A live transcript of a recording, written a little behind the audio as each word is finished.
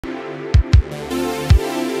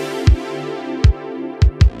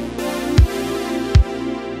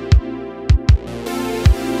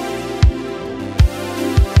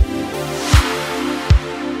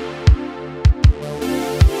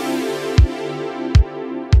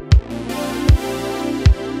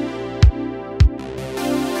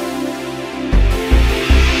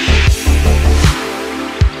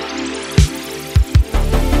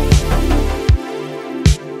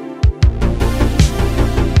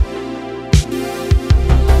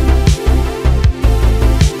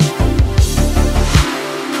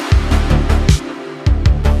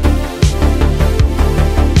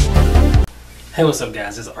Hey, what's up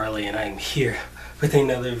guys, it's Arlie and I'm here with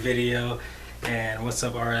another video. And what's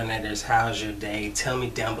up arlinators, how's your day? Tell me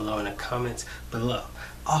down below in the comments below.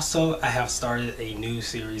 Also, I have started a new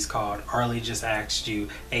series called Arlie Just Asked You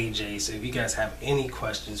AJ. So if you guys have any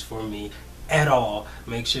questions for me at all,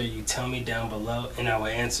 make sure you tell me down below and I will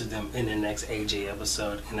answer them in the next AJ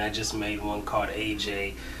episode. And I just made one called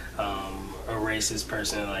AJ, a racist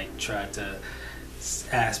person like tried to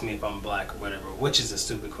ask me if I'm black or whatever, which is a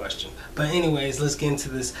stupid question. But anyways, let's get into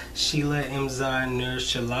this. Shila, Amzah, Nur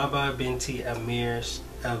Shahila, binti, Amir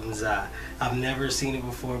Amzah. I've never seen it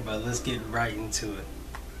before, but let's get right into it.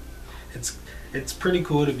 It's pretty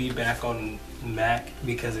cool to be back on Mac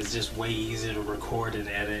because it's just way easier to record and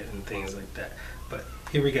edit and things like that. But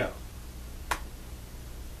here we go.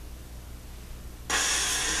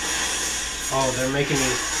 Oh, they're making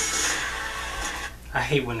me... I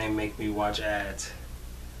hate when they make me watch ads.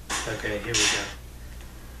 Okay, here we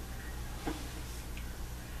go.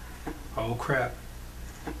 Oh crap.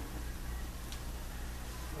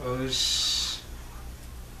 Oh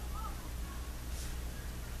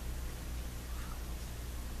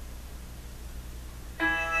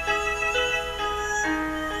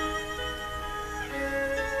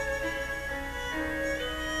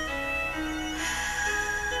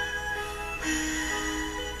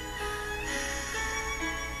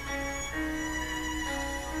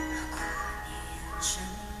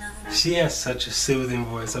She has such a soothing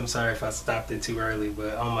voice. I'm sorry if I stopped it too early,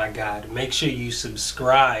 but oh my god, make sure you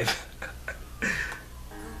subscribe.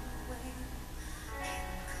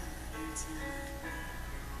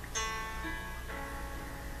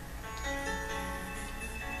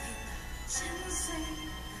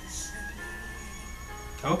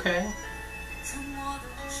 Okay.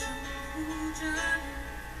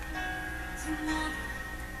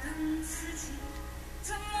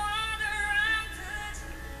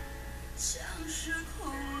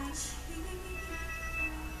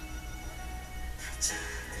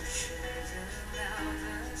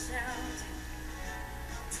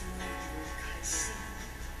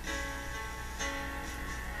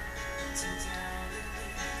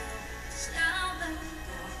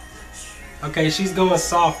 Okay, she's going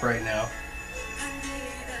soft right now.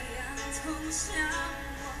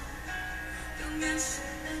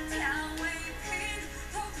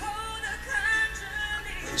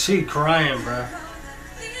 She crying, bruh.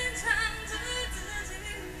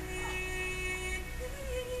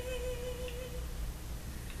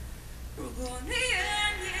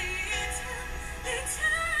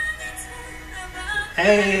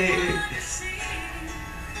 Hey.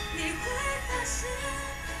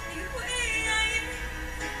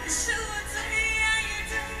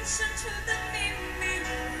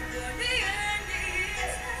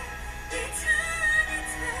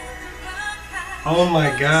 Oh my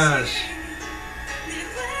gosh.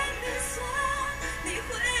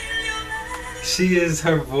 She is,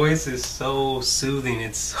 her voice is so soothing.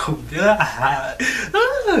 It's so good.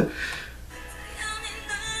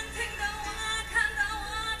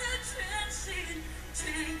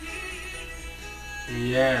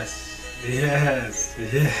 Yes, yes,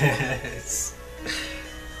 yes.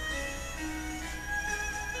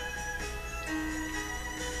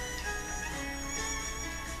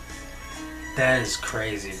 That is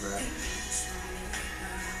crazy, bro.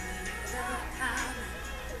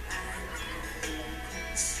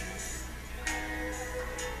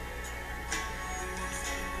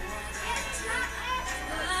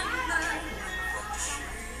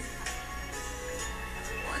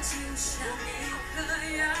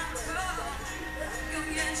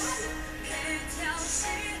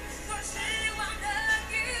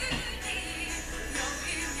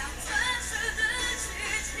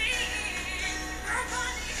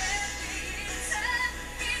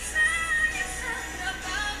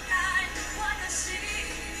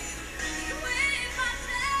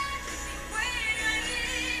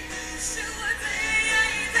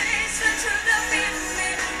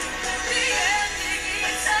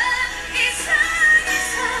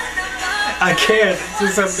 I can't.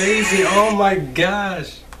 This is amazing. Oh my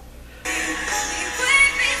gosh.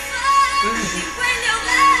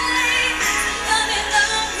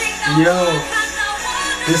 Yo,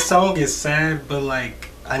 this song is sad, but like,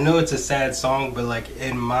 I know it's a sad song, but like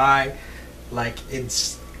in my, like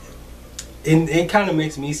it kind of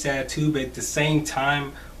makes me sad too, but at the same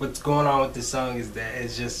time, what's going on with this song is that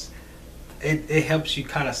it's just, it helps you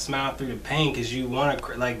kind of smile through the pain because you want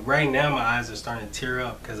to, like right now my eyes are starting to tear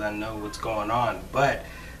up because I know what's going on, but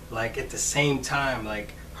like at the same time,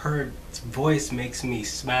 like her voice makes me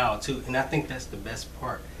smile too, and I think that's the best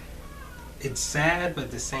part. It's sad, but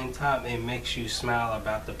at the same time it makes you smile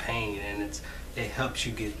about the pain, and it helps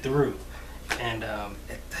you get through, and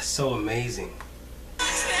that's so amazing.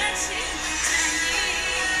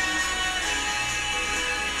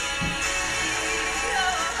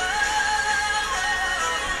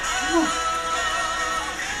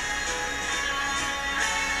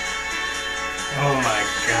 Oh my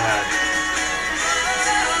God.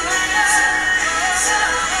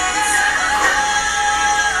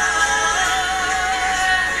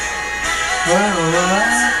 What?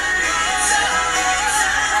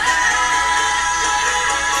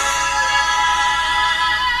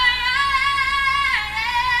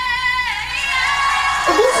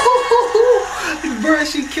 Bruh,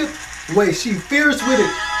 she killed. Wait, she fierce with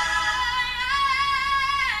it.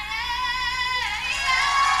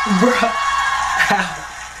 Bruh.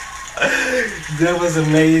 That was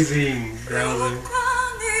amazing. That was amazing.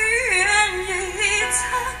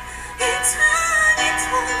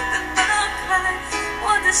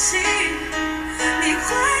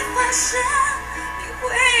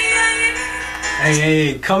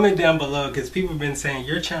 Hey, comment down below, because people have been saying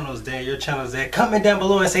your channel is dead, your channel is dead. Comment down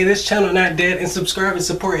below and say this channel not dead, and subscribe and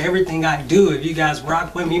support everything I do. If you guys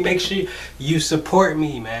rock with me, make sure you support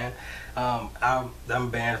me, man. I'm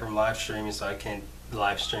banned from live streaming, so I can't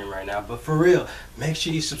live stream right now. But for real, make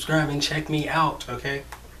sure you subscribe and check me out, okay?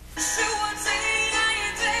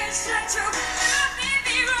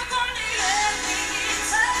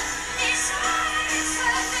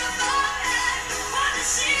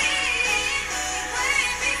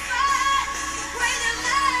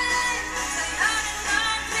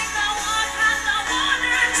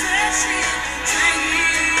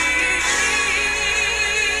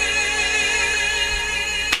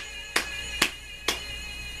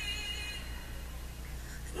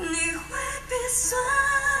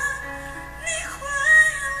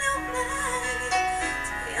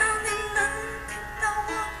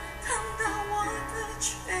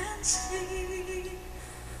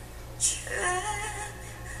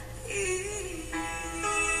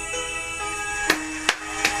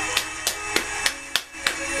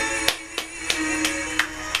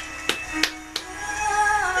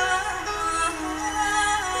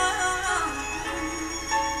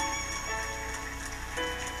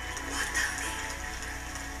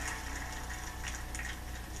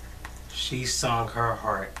 She sung her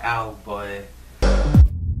heart out, boy.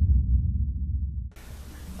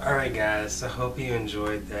 Alright guys, I hope you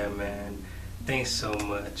enjoyed that, man. Thanks so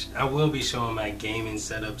much. I will be showing my gaming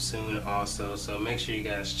setup soon also, so make sure you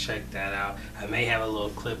guys check that out. I may have a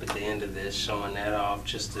little clip at the end of this showing that off,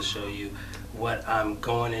 just to show you what I'm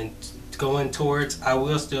going towards. I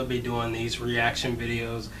will still be doing these reaction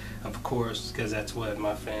videos, of course, because that's what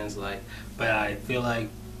my fans like. But I feel like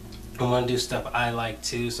I want to do stuff I like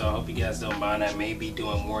too, so I hope you guys don't mind. I may be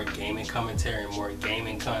doing more gaming commentary, more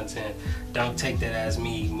gaming content. Don't take that as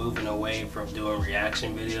me moving away from doing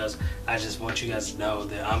reaction videos. I just want you guys to know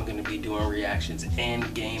that I'm going to be doing reactions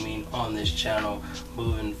and gaming on this channel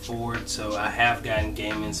moving forward. So I have gotten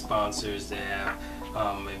gaming sponsors that have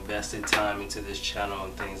invested time into this channel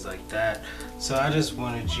and things like that. So I just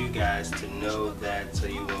wanted you guys to know that, so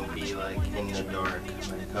you won't be like in the dark,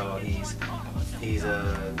 like, oh, he's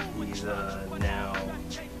now,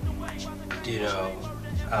 you know,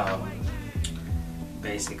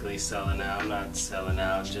 basically selling out. I'm not selling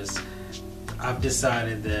out, just I've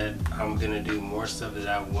decided that I'm gonna do more stuff that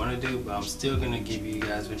I want to do, but I'm still gonna give you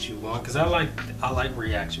guys what you want, because I like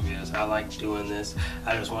reaction videos. I like doing this.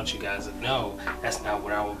 I just want you guys to know that's not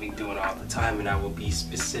what I will be doing all the time, and I will be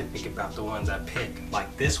specific about the ones I pick.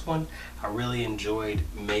 Like this one, I really enjoyed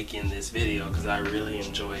making this video because I really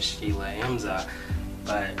enjoy Shila Amzah.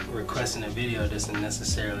 But requesting a video doesn't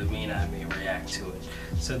necessarily mean I may react to it.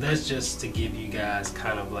 So that's just to give you guys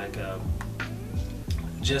kind of like a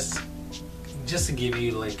just to give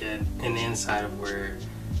you like an insight of where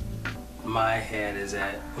my head is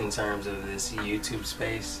at in terms of this YouTube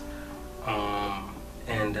space. Yeah,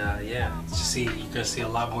 you're gonna see a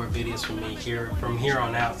lot more videos from me from here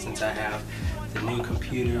on out, since I have the new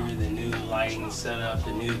computer, the new lighting setup,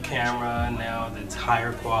 the new camera now that's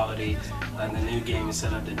higher quality, the new gaming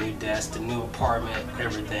setup, the new desk, the new apartment,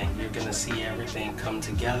 everything. You're gonna see everything come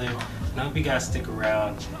together. And I hope you guys stick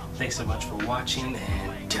around. Thanks so much for watching,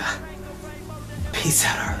 and peace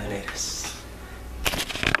out, arlinators.